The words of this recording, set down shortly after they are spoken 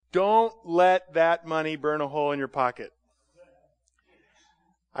Don't let that money burn a hole in your pocket.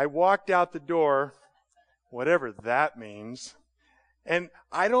 I walked out the door, whatever that means, and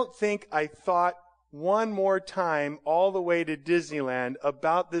I don't think I thought one more time all the way to Disneyland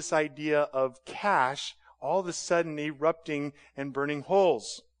about this idea of cash all of a sudden erupting and burning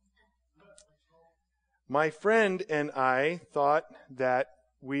holes. My friend and I thought that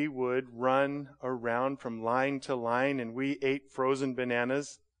we would run around from line to line, and we ate frozen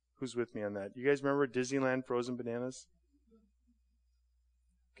bananas. Who's with me on that? You guys remember Disneyland frozen bananas?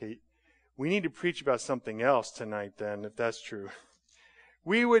 Okay, we need to preach about something else tonight then, if that's true.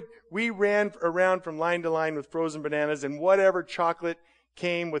 We ran around from line to line with frozen bananas and whatever chocolate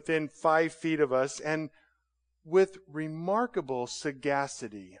came within 5 feet of us, and with remarkable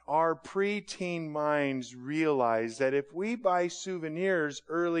sagacity, our preteen minds realized that if we buy souvenirs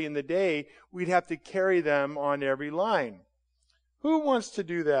early in the day, we'd have to carry them on every line. Who wants to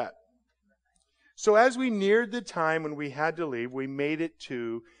do that? So as we neared the time when we had to leave, we made it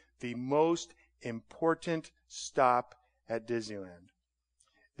to the most important stop at Disneyland.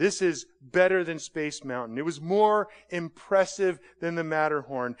 This is better than Space Mountain. It was more impressive than the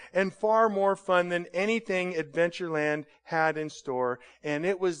Matterhorn and far more fun than anything Adventureland had in store. And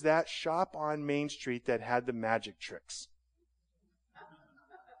it was that shop on Main Street that had the magic tricks.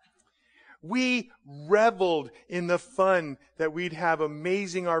 We reveled in the fun that we'd have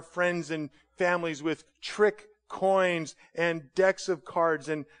amazing our friends and families with trick coins and decks of cards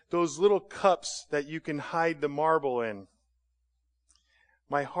and those little cups that you can hide the marble in.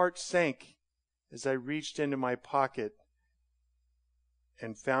 My heart sank as I reached into my pocket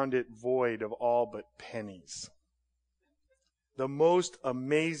and found it void of all but pennies. The most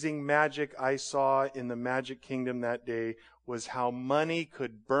amazing magic I saw in the Magic Kingdom that day was how money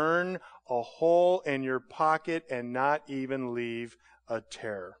could burn a hole in your pocket and not even leave a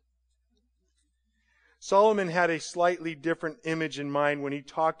tear. Solomon had a slightly different image in mind when he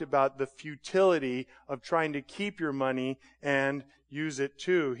talked about the futility of trying to keep your money and use it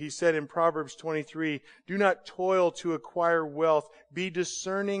too. He said in Proverbs 23, "Do not toil to acquire wealth. Be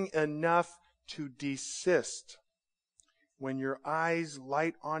discerning enough to desist. When your eyes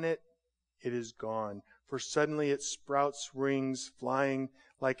light on it, it is gone. For suddenly it sprouts wings, flying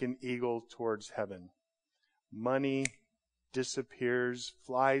like an eagle towards heaven." Money disappears,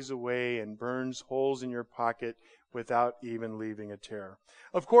 flies away, and burns holes in your pocket without even leaving a tear.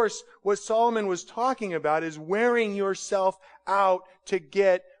 Of course, what Solomon was talking about is wearing yourself out to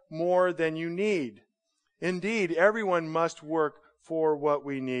get more than you need. Indeed, everyone must work for what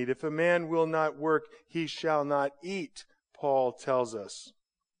we need. If a man will not work, he shall not eat, Paul tells us.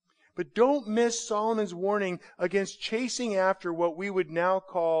 But don't miss Solomon's warning against chasing after what we would now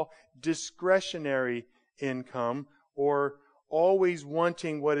call discretionary income, or always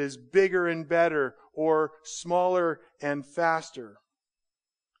wanting what is bigger and better or smaller and faster.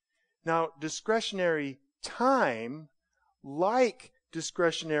 Now, discretionary time, like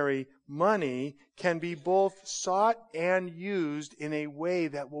discretionary money, can be both sought and used in a way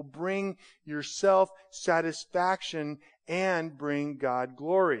that will bring yourself satisfaction and bring God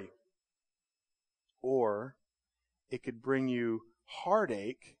glory. Or it could bring you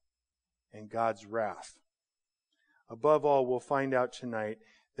heartache and God's wrath. Above all, we'll find out tonight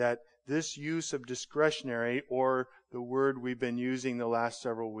that this use of discretionary, or the word we've been using the last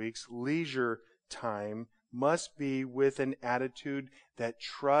several weeks, leisure time, must be with an attitude that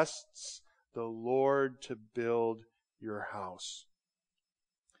trusts the Lord to build your house.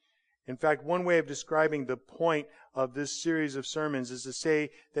 In fact, one way of describing the point of this series of sermons is to say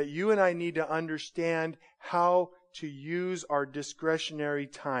that you and I need to understand how to use our discretionary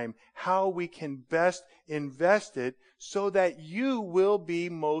time, how we can best invest it so that you will be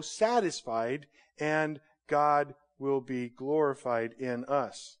most satisfied and God will be glorified in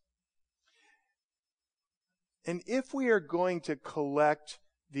us. And if we are going to collect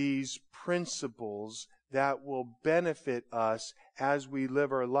these principles that will benefit us as we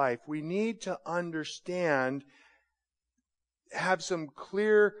live our life, we need to understand, have some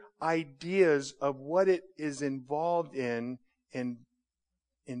clear ideas of what it is involved in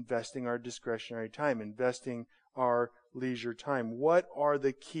investing our discretionary time, investing our leisure time. What are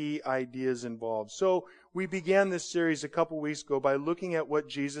the key ideas involved? So we began this series a couple weeks ago by looking at what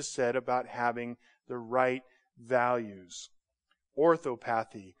Jesus said about having the right values.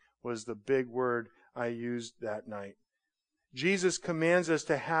 Orthopathy was the big word I used that night. Jesus commands us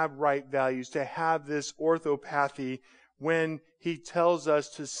to have right values, to have this orthopathy, when he tells us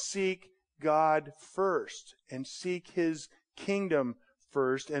to seek God first and seek his kingdom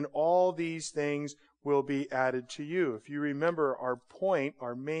first, and all these things will be added to you. If you remember our point,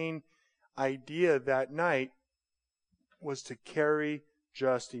 our main idea that night was to carry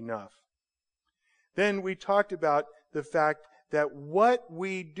just enough. Then we talked about the fact that what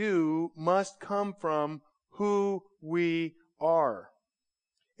we do must come from who we are.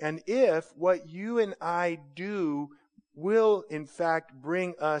 And if what you and I do will in fact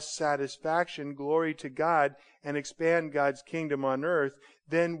bring us satisfaction, glory to God, and expand God's kingdom on earth,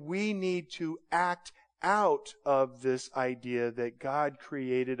 then we need to act out of this idea that God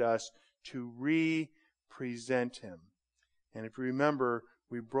created us to represent Him. And if you remember,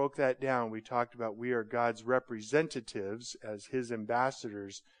 we broke that down. We talked about we are God's representatives as His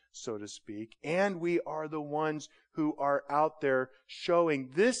ambassadors, so to speak. And we are the ones who are out there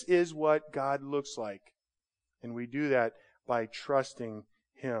showing this is what God looks like. And we do that by trusting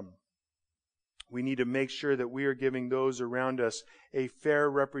Him. We need to make sure that we are giving those around us a fair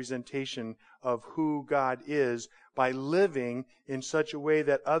representation of who God is by living in such a way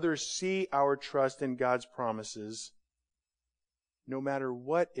that others see our trust in God's promises, no matter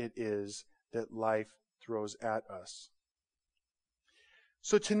what it is that life throws at us.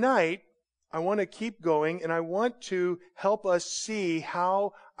 So tonight, I want to keep going, and I want to help us see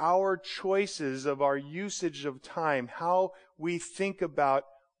how our choices of our usage of time, how we think about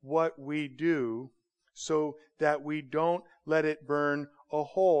what we do, so that we don't let it burn a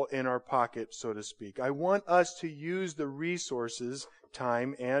hole in our pocket, so to speak. I want us to use the resources,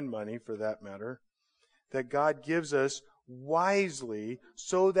 time and money for that matter, that God gives us wisely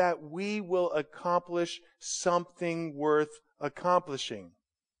so that we will accomplish something worth accomplishing.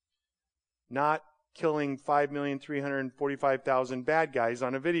 Not killing 5,345,000 bad guys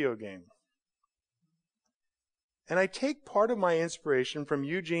on a video game. And I take part of my inspiration from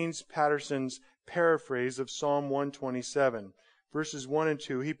Eugene Patterson's paraphrase of Psalm 127, verses 1 and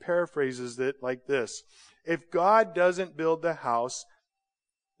 2. He paraphrases it like this: if God doesn't build the house,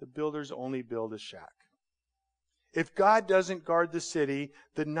 the builders only build a shack. If God doesn't guard the city,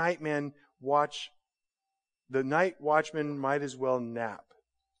 the night watchman might as well nap.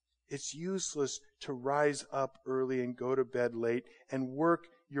 It's useless to rise up early and go to bed late and work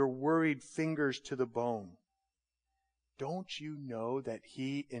your worried fingers to the bone. Don't you know that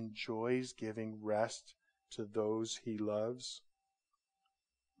He enjoys giving rest to those He loves?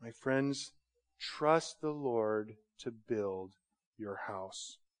 My friends, trust the Lord to build your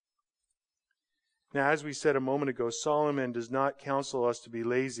house. Now, as we said a moment ago, Solomon does not counsel us to be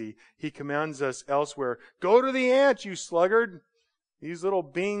lazy. He commands us elsewhere, go to the ants, you sluggard. These little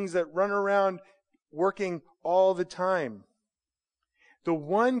beings that run around working all the time. The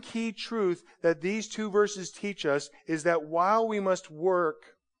one key truth that these two verses teach us is that while we must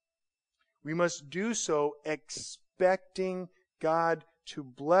work, we must do so expecting God to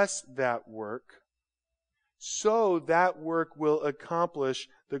bless that work, so that work will accomplish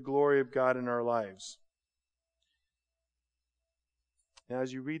the glory of God in our lives. Now,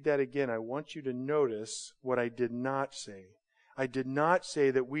 as you read that again, I want you to notice what I did not say. I did not say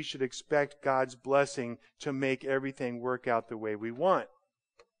that we should expect God's blessing to make everything work out the way we want.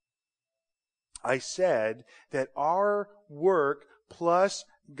 I said that our work plus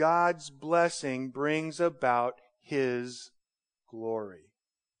God's blessing brings about His glory.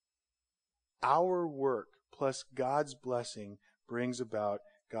 Our work plus God's blessing brings about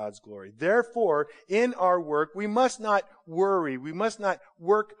God's glory. Therefore, in our work, we must not worry. We must not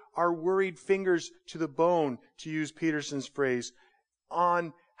work our worried fingers to the bone, to use Peterson's phrase,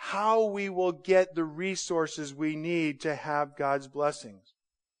 on how we will get the resources we need to have God's blessings.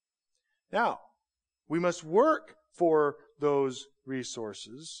 Now, we must work for those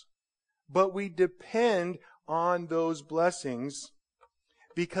resources, but we depend on those blessings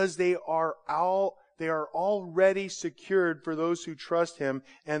because they are already secured for those who trust Him,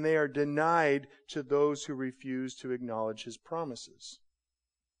 and they are denied to those who refuse to acknowledge His promises.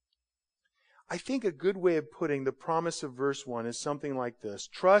 I think a good way of putting the promise of verse 1 is something like this: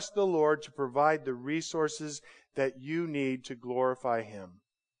 trust the Lord to provide the resources that you need to glorify Him.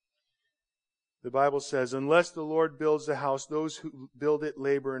 The Bible says, unless the Lord builds the house, those who build it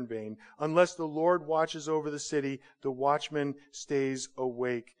labor in vain. Unless the Lord watches over the city, the watchman stays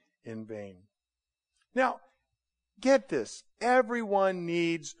awake in vain. Now, get this. Everyone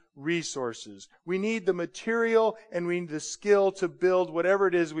needs resources. We need the material and we need the skill to build whatever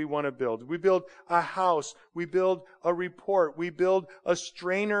it is we want to build. We build a house. We build a report. We build a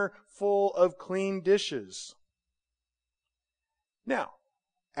strainer full of clean dishes. Now,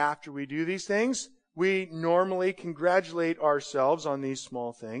 after we do these things, we normally congratulate ourselves on these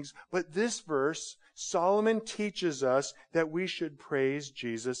small things. But this verse, Solomon teaches us that we should praise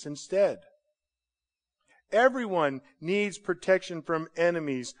Jesus instead. Everyone needs protection from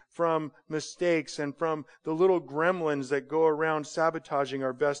enemies, from mistakes, and from the little gremlins that go around sabotaging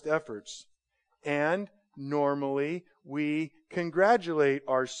our best efforts. And normally, we congratulate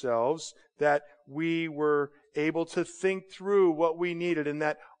ourselves that we were able to think through what we needed and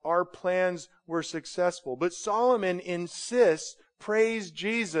that our plans were successful. But Solomon insists, praise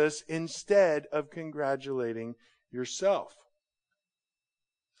Jesus instead of congratulating yourself.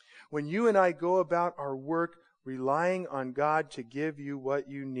 When you and I go about our work relying on God to give you what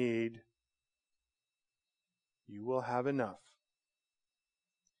you need, you will have enough.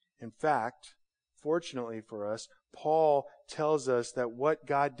 In fact, fortunately for us, Paul tells us that what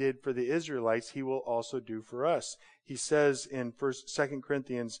God did for the Israelites, he will also do for us. He says in 2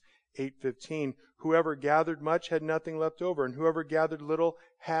 Corinthians 8:15, whoever gathered much had nothing left over, and whoever gathered little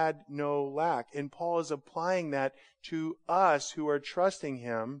had no lack. And Paul is applying that to us who are trusting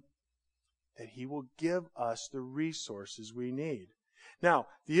him, that he will give us the resources we need. Now,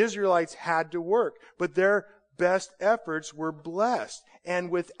 the Israelites had to work, but their best efforts were blessed. And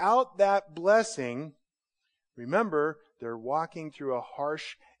without that blessing, remember, they're walking through a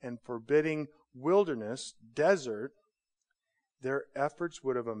harsh and forbidding wilderness, desert. Their efforts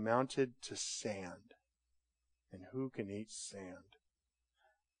would have amounted to sand. And who can eat sand?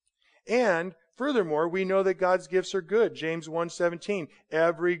 And furthermore, we know that God's gifts are good. James 1:17,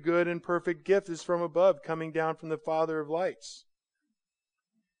 every good and perfect gift is from above, coming down from the Father of lights.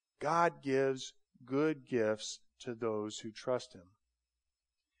 God gives good gifts to those who trust him.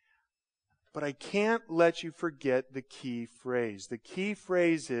 But I can't let you forget the key phrase. The key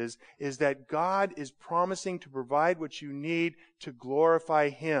phrase is that God is promising to provide what you need to glorify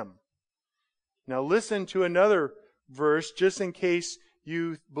him. Now listen to another verse, just in case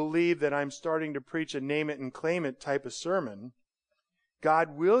you believe that I'm starting to preach a name it and claim it type of sermon.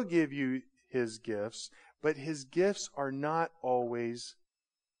 God will give you his gifts, but his gifts are not always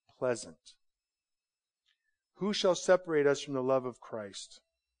pleasant. Who shall separate us from the love of Christ?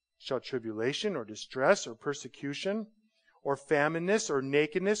 Shall tribulation or distress or persecution or famine or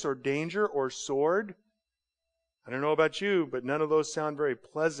nakedness or danger or sword? I don't know about you, but none of those sound very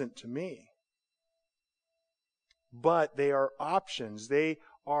pleasant to me. But they are options. They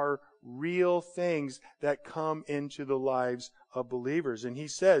are real things that come into the lives of believers. And he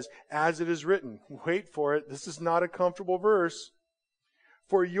says, as it is written, wait for it, this is not a comfortable verse.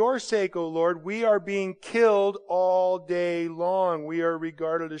 For your sake, O Lord, we are being killed all day long. We are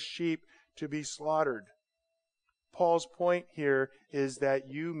regarded as sheep to be slaughtered. Paul's point here is that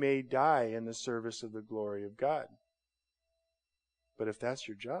you may die in the service of the glory of God. But if that's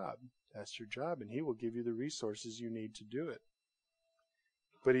your job, and he will give you the resources you need to do it.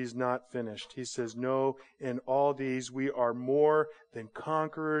 But he's not finished. He says, no, in all these we are more than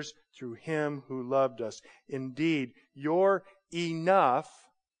conquerors through him who loved us. Indeed, your enough,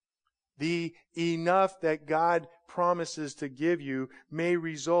 the enough that God promises to give you, may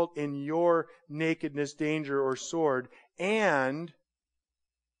result in your nakedness, danger, or sword, and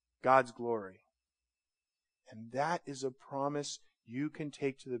God's glory. And that is a promise you can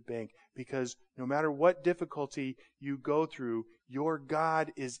take to the bank, because no matter what difficulty you go through, your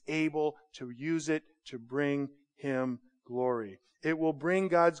God is able to use it to bring him glory. It will bring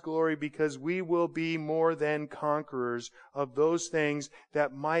God's glory because we will be more than conquerors of those things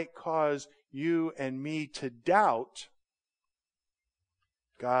that might cause you and me to doubt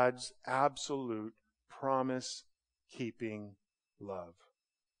God's absolute promise-keeping love.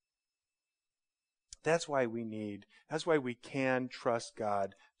 That's why we can trust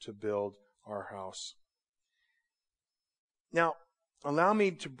God to build our house. Now, allow me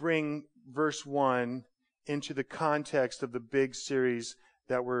to bring verse 1 into the context of the big series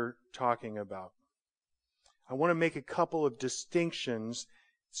that we're talking about. I want to make a couple of distinctions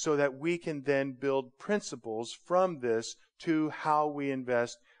so that we can then build principles from this to how we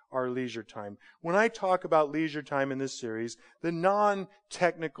invest our leisure time. When I talk about leisure time in this series, the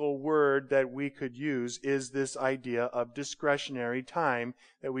non-technical word that we could use is this idea of discretionary time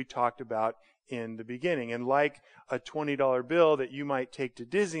that we talked about in the beginning. And like a $20 bill that you might take to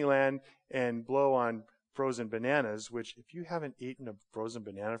Disneyland and blow on frozen bananas, which if you haven't eaten a frozen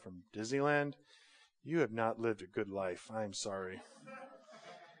banana from Disneyland, you have not lived a good life. I'm sorry.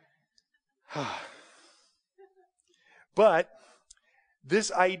 But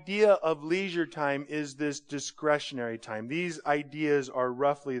this idea of leisure time is this discretionary time. These ideas are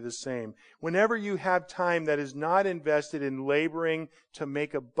roughly the same. Whenever you have time that is not invested in laboring to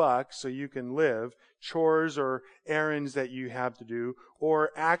make a buck so you can live, chores or errands that you have to do,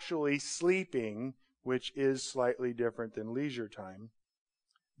 or actually sleeping, which is slightly different than leisure time,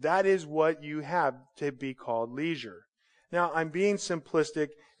 That is what you have to be called leisure. Now, I'm being simplistic,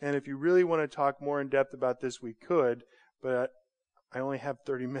 and if you really want to talk more in depth about this, we could, but I only have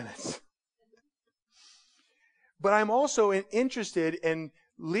 30 minutes. But I'm also interested in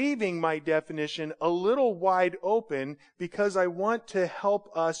leaving my definition a little wide open because I want to help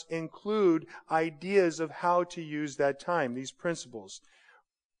us include ideas of how to use that time, these principles.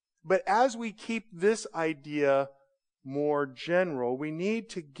 But as we keep this idea more general, we need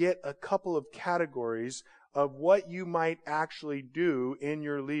to get a couple of categories of what you might actually do in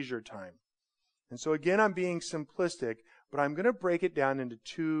your leisure time. And so again, I'm being simplistic, but I'm going to break it down into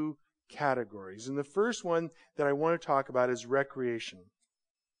two categories. And the first one that I want to talk about is recreation.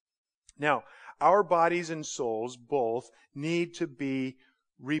 Now, our bodies and souls both need to be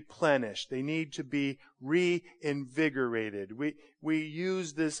replenished. They need to be reinvigorated. We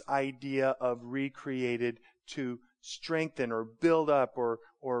use this idea of recreated to strengthen or build up or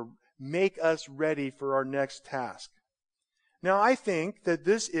make us ready for our next task. Now, I think that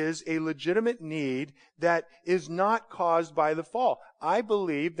this is a legitimate need that is not caused by the fall. I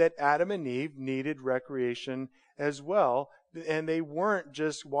believe that Adam and Eve needed recreation as well, and they weren't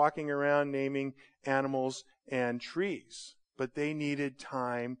just walking around naming animals and trees, but they needed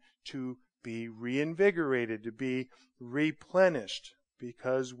time to be reinvigorated, to be replenished,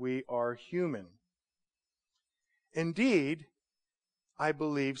 because we are human. Indeed, I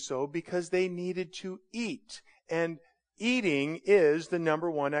believe so because they needed to eat, and eating is the number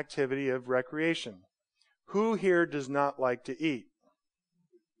one activity of recreation. Who here does not like to eat?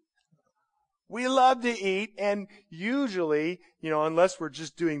 We love to eat, and usually, unless we're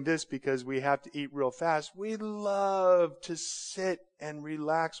just doing this because we have to eat real fast, we love to sit and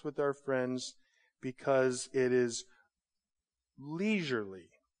relax with our friends because it is leisurely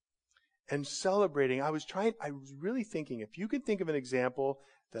and celebrating. I was really thinking, if you could think of an example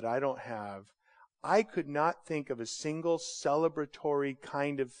that I don't have, I could not think of a single celebratory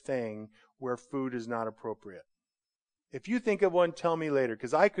kind of thing where food is not appropriate. If you think of one, tell me later,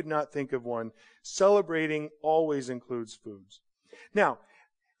 because I could not think of one. Celebrating always includes foods. Now,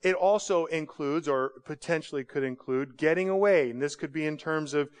 it also includes, or potentially could include, getting away. And this could be in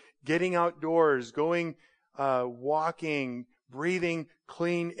terms of getting outdoors, going walking, breathing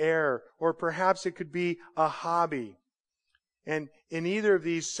clean air, or perhaps it could be a hobby. And in either of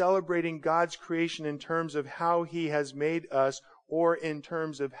these, celebrating God's creation in terms of how He has made us, or in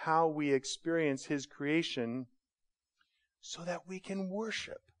terms of how we experience His creation, so that we can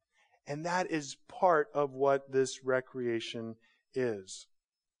worship. And that is part of what this recreation is.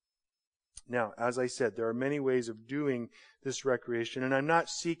 Now, as I said, there are many ways of doing this recreation, and I'm not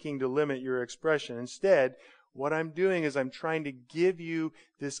seeking to limit your expression. Instead, what I'm doing is I'm trying to give you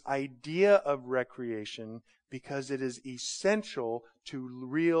this idea of recreation because it is essential to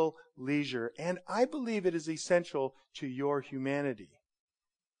real leisure, and I believe it is essential to your humanity,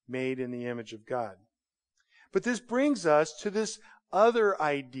 made in the image of God. But this brings us to this other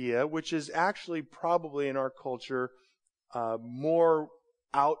idea, which is actually probably in our culture more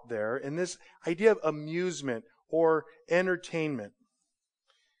out there, and this idea of amusement or entertainment.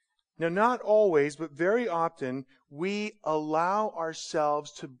 Now, not always, but very often, we allow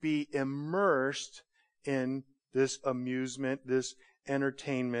ourselves to be immersed in this amusement, this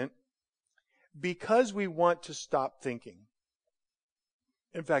entertainment, because we want to stop thinking.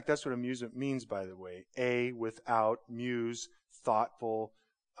 In fact, that's what amusement means, by the way. A, without, muse, thoughtful,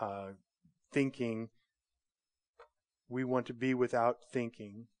 thinking. We want to be without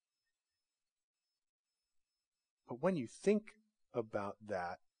thinking. But when you think about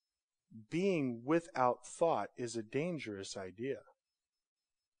that, being without thought is a dangerous idea.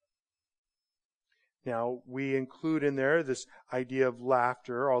 Now, we include in there this idea of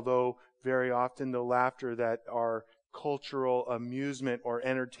laughter, although very often the laughter that our cultural amusement or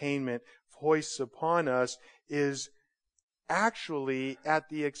entertainment hoists upon us is actually at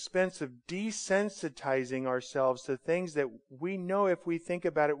the expense of desensitizing ourselves to things that we know, if we think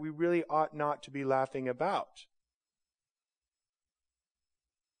about it, we really ought not to be laughing about.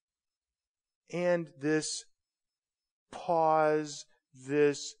 And this pause,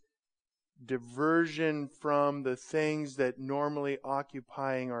 this diversion from the things that normally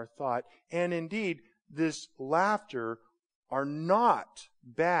occupying our thought, and indeed this laughter, are not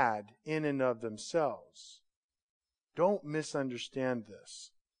bad in and of themselves. Don't misunderstand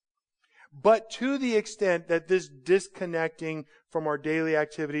this. But to the extent that this disconnecting from our daily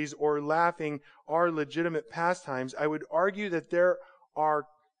activities or laughing are legitimate pastimes, I would argue that there are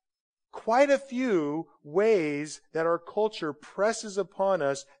quite a few ways that our culture presses upon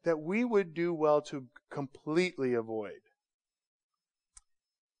us that we would do well to completely avoid.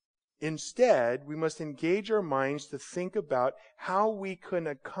 Instead, we must engage our minds to think about how we can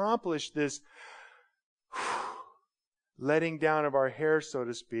accomplish this letting down of our hair, so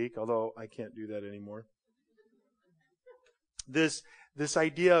to speak, although I can't do that anymore. This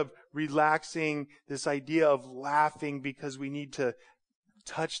idea of relaxing, this idea of laughing because we need to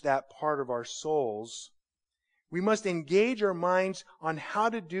touch that part of our souls. We must engage our minds on how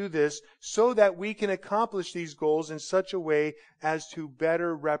to do this so that we can accomplish these goals in such a way as to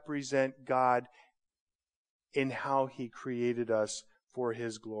better represent God in how He created us for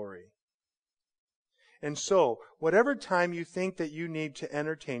His glory. And so, whatever time you think that you need to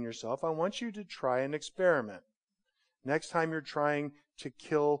entertain yourself, I want you to try an experiment. Next time you're trying to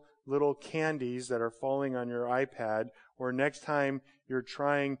kill little candies that are falling on your iPad, or next time you're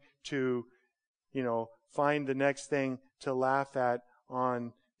trying to, find the next thing to laugh at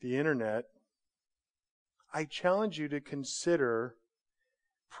on the internet, I challenge you to consider,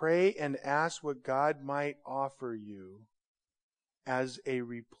 pray and ask what God might offer you as a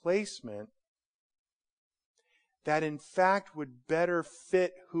replacement that in fact would better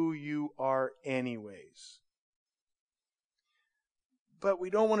fit who you are anyways. But we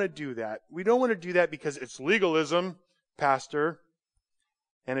don't want to do that. We don't want to do that because it's legalism, Pastor.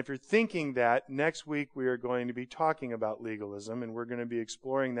 And if you're thinking that, next week we are going to be talking about legalism, and we're going to be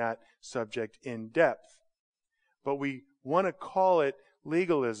exploring that subject in depth. But we want to call it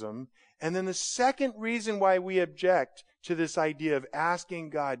legalism. And then the second reason why we object to this idea of asking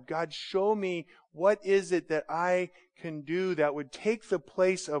God, God, show me what is it that I can do that would take the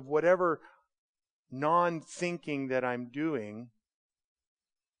place of whatever non-thinking that I'm doing.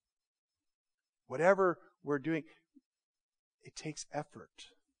 Whatever we're doing, it takes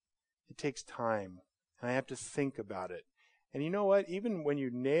effort. It takes time. And I have to think about it. And you know what? Even when you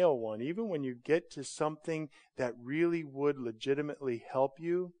nail one, even when you get to something that really would legitimately help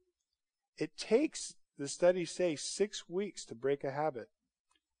you, it takes, the studies say, 6 weeks to break a habit.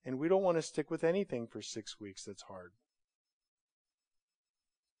 And we don't want to stick with anything for 6 weeks that's hard.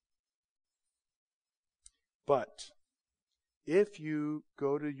 But if you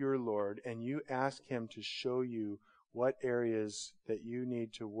go to your Lord and you ask Him to show you what areas that you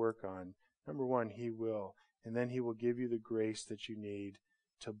need to work on, number one, He will. And then He will give you the grace that you need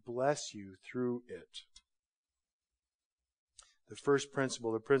to bless you through it. The first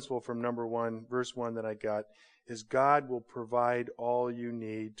principle, the principle from number 1, verse 1 that I got, is God will provide all you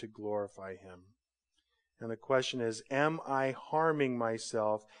need to glorify Him. And the question is, am I harming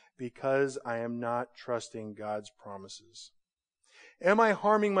myself because I am not trusting God's promises? Am I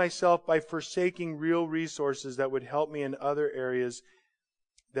harming myself by forsaking real resources that would help me in other areas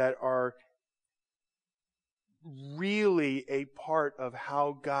that are really a part of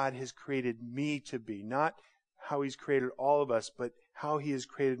how God has created me to be? Not how He's created all of us, but how He has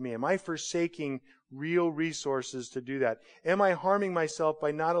created me. Am I forsaking real resources to do that? Am I harming myself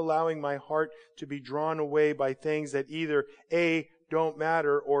by not allowing my heart to be drawn away by things that either A, don't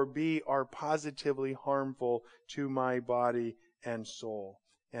matter, or B, are positively harmful to my body and soul?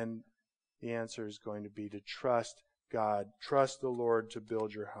 And the answer is going to be to trust God. Trust the Lord to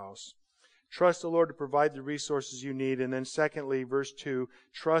build your house. Trust the Lord to provide the resources you need. And then secondly, verse 2,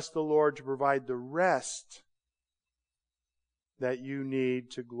 trust the Lord to provide the rest that you need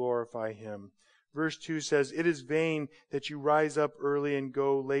to glorify Him. Verse 2 says, it is vain that you rise up early and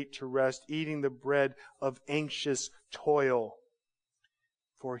go late to rest, eating the bread of anxious toil,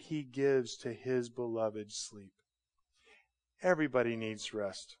 for He gives to His beloved sleep. Everybody needs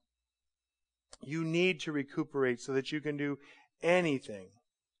rest. You need to recuperate so that you can do anything.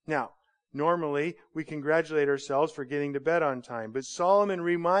 Now, normally, we congratulate ourselves for getting to bed on time, but Solomon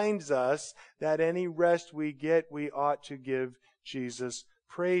reminds us that any rest we get, we ought to give Jesus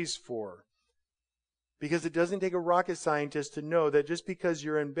praise for. Because it doesn't take a rocket scientist to know that just because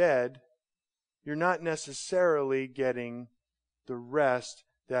you're in bed, you're not necessarily getting the rest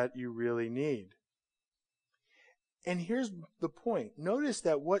that you really need. And here's the point. Notice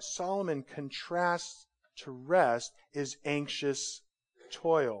that what Solomon contrasts to rest is anxious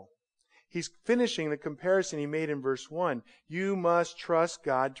toil. He's finishing the comparison he made in verse 1. You must trust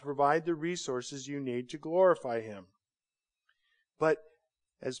God to provide the resources you need to glorify Him. But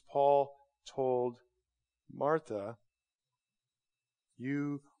as Paul told Martha,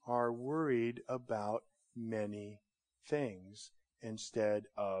 you are worried about many things instead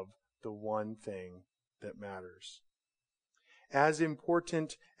of the one thing that matters. As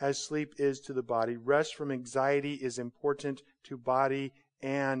important as sleep is to the body, rest from anxiety is important to body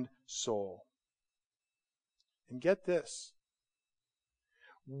and soul. And get this.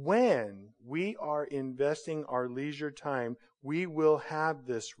 when we are investing our leisure time, we will have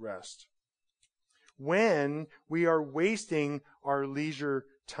this rest. When we are wasting our leisure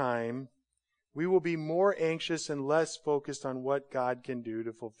time, we will be more anxious and less focused on what God can do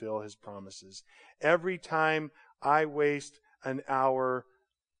to fulfill His promises. Every time I waste an hour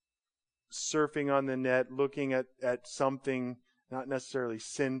surfing on the net, looking at something not necessarily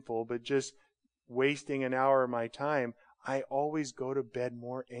sinful, but just wasting an hour of my time, I always go to bed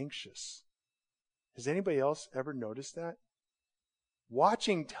more anxious. Has anybody else ever noticed that?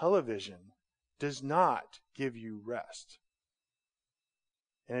 Watching television does not give you rest.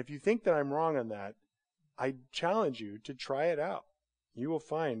 And if you think that I'm wrong on that, I challenge you to try it out. You will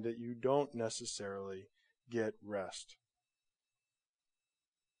find that you don't necessarily get rest.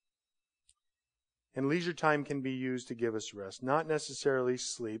 And leisure time can be used to give us rest. Not necessarily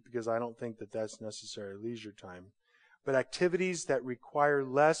sleep, because I don't think that that's necessarily leisure time. But activities that require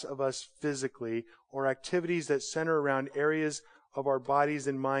less of us physically, or activities that center around areas of our bodies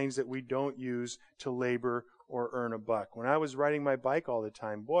and minds that we don't use to labor or earn a buck. When I was riding my bike all the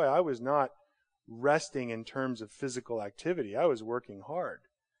time, boy, I was not resting in terms of physical activity. I was working hard.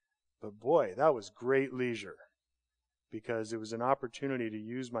 But boy, that was great leisure, because it was an opportunity to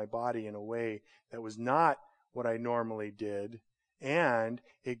use my body in a way that was not what I normally did, and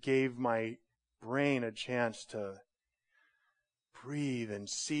it gave my brain a chance to breathe and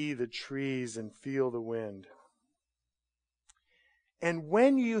see the trees and feel the wind. And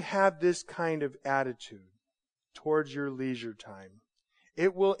when you have this kind of attitude towards your leisure time,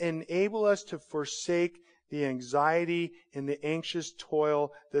 it will enable us to forsake the anxiety and the anxious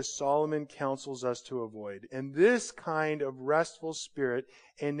toil that Solomon counsels us to avoid. And this kind of restful spirit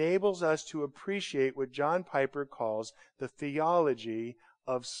enables us to appreciate what John Piper calls the theology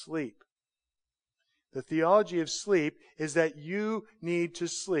of sleep. The theology of sleep is that you need to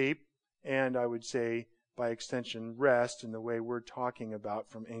sleep, and I would say by extension rest in the way we're talking about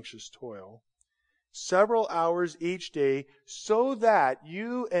from anxious toil, several hours each day, so that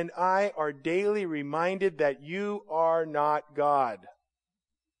you and I are daily reminded that you are not God.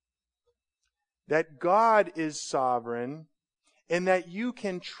 That God is sovereign, and that you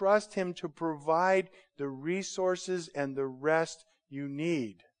can trust Him to provide the resources and the rest you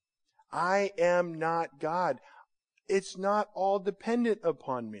need. I am not God. It's not all dependent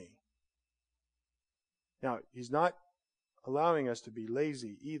upon me. Now, He's not allowing us to be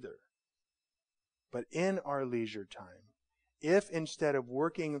lazy either. But in our leisure time, if instead of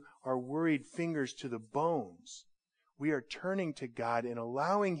working our worried fingers to the bones, we are turning to God and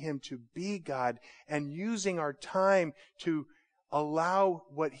allowing Him to be God and using our time to allow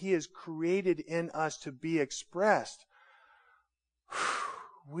what He has created in us to be expressed,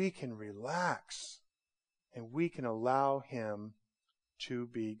 we can relax and we can allow Him to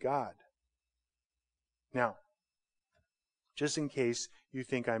be God. Now, just in case you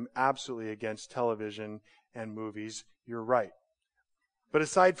think I'm absolutely against television and movies, you're right. But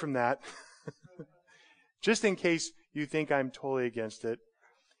aside from that, just in case you think I'm totally against it,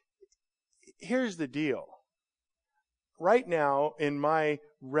 here's the deal. Right now, in my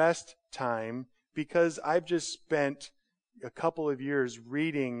rest time, because I've just spent a couple of years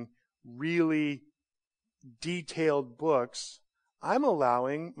reading really detailed books, I'm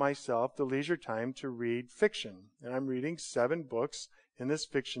allowing myself the leisure time to read fiction. And I'm reading 7 books in this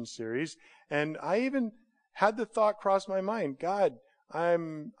fiction series. And I even had the thought cross my mind, God,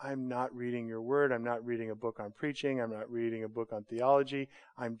 I'm not reading your word. I'm not reading a book on preaching. I'm not reading a book on theology.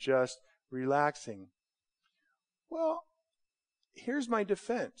 I'm just relaxing. Well, here's my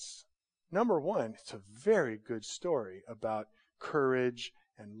defense. Number one, it's a very good story about courage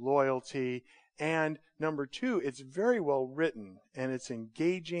and loyalty. And number two, it's very well written, and it's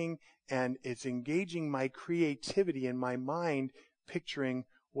engaging my creativity in my mind picturing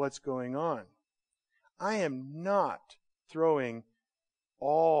what's going on. I am not throwing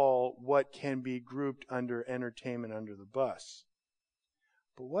all what can be grouped under entertainment under the bus.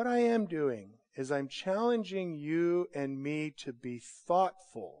 But what I am doing is I'm challenging you and me to be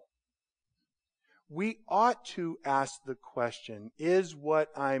thoughtful. We ought to ask the question, is what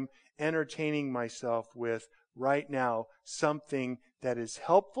I'm entertaining myself with right now something that is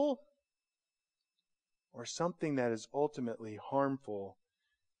helpful or something that is ultimately harmful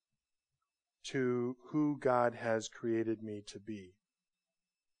to who God has created me to be?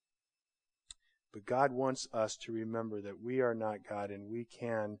 But God wants us to remember that we are not God, and we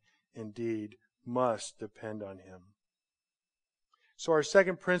can, indeed, must depend on Him. So our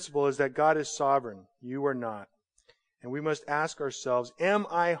second principle is that God is sovereign. You are not. And we must ask ourselves, am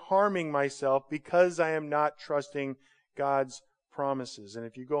I harming myself because I am not trusting God's promises. And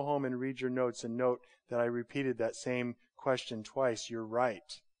if you go home and read your notes and note that I repeated that same question twice, you're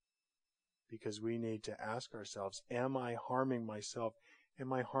right. Because we need to ask ourselves, am I harming myself?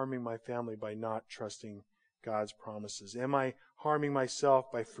 Am I harming my family by not trusting God's promises? Am I harming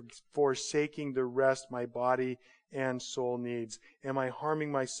myself by forsaking the rest my body and soul needs? Am I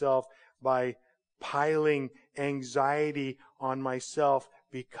harming myself by piling anxiety on myself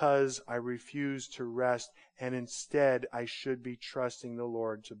because I refuse to rest, and instead I should be trusting the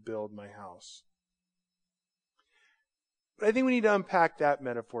Lord to build my house? But I think we need to unpack that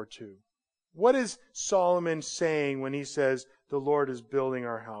metaphor too. What is Solomon saying when he says the Lord is building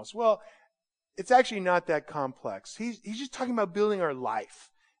our house? Well, it's actually not that complex. He's just talking about building our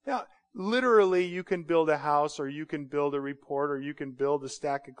life. Now, literally, you can build a house, or you can build a report, or you can build a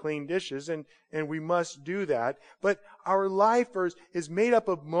stack of clean dishes, and we must do that. But our life is made up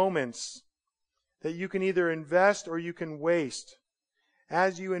of moments that you can either invest or you can waste.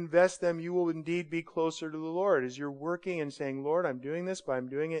 As you invest them, you will indeed be closer to the Lord. As you're working and saying, Lord, I'm doing this, but I'm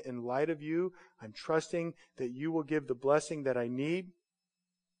doing it in light of you. I'm trusting that you will give the blessing that I need.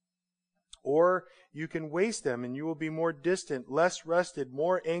 Or you can waste them and you will be more distant, less rested,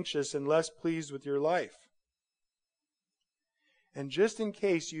 more anxious, and less pleased with your life. And just in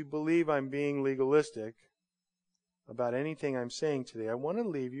case you believe I'm being legalistic about anything I'm saying today, I want to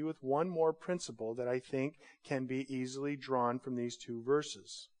leave you with one more principle that I think can be easily drawn from these two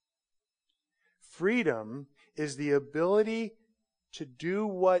verses. Freedom is the ability to do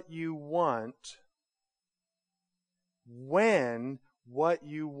what you want when what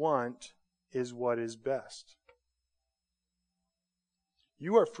you want is what is best.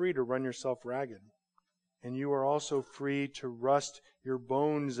 You are free to run yourself ragged. And you are also free to rust your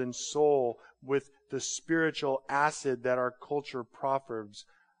bones and soul with the spiritual acid that our culture proffers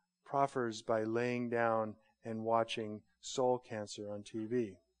by laying down and watching soul cancer on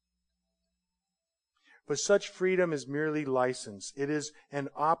TV. But such freedom is merely license. It is an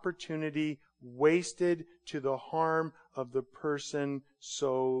opportunity wasted to the harm of the person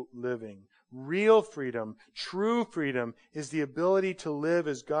so living. Real freedom, true freedom, is the ability to live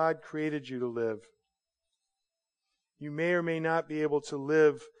as God created you to live. You may or may not be able to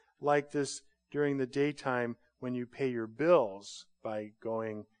live like this during the daytime when you pay your bills by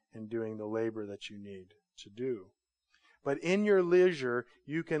going and doing the labor that you need to do. But in your leisure,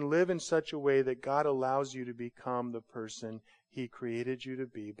 you can live in such a way that God allows you to become the person He created you to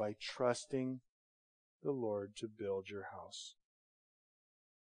be by trusting the Lord to build your house.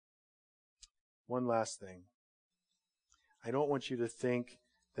 One last thing. I don't want you to think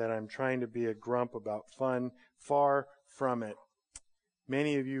that I'm trying to be a grump about fun. Far from it.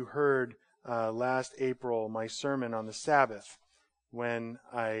 Many of you heard last April my sermon on the Sabbath when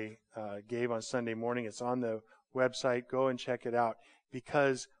I gave on Sunday morning. It's on the website. Go and check it out.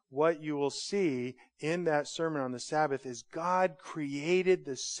 Because what you will see in that sermon on the Sabbath is God created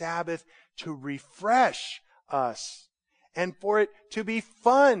the Sabbath to refresh us and for it to be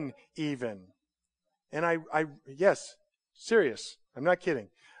fun even. And yes, serious. I'm not kidding.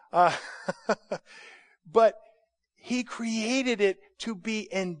 But He created it to be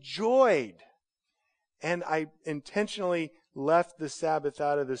enjoyed. And I intentionally left the Sabbath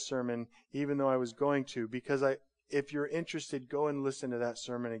out of the sermon, even though I was going to, because if you're interested, go and listen to that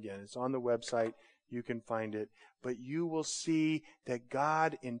sermon again. It's on the website. You can find it. But you will see that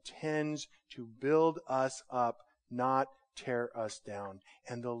God intends to build us up, not tear us down.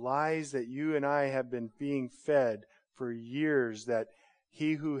 And the lies that you and I have been being fed for years, that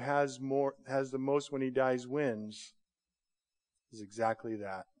he who has the most when he dies wins, is exactly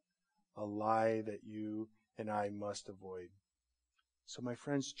that. A lie that you and I must avoid. So my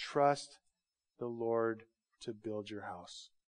friends, trust the Lord to build your house.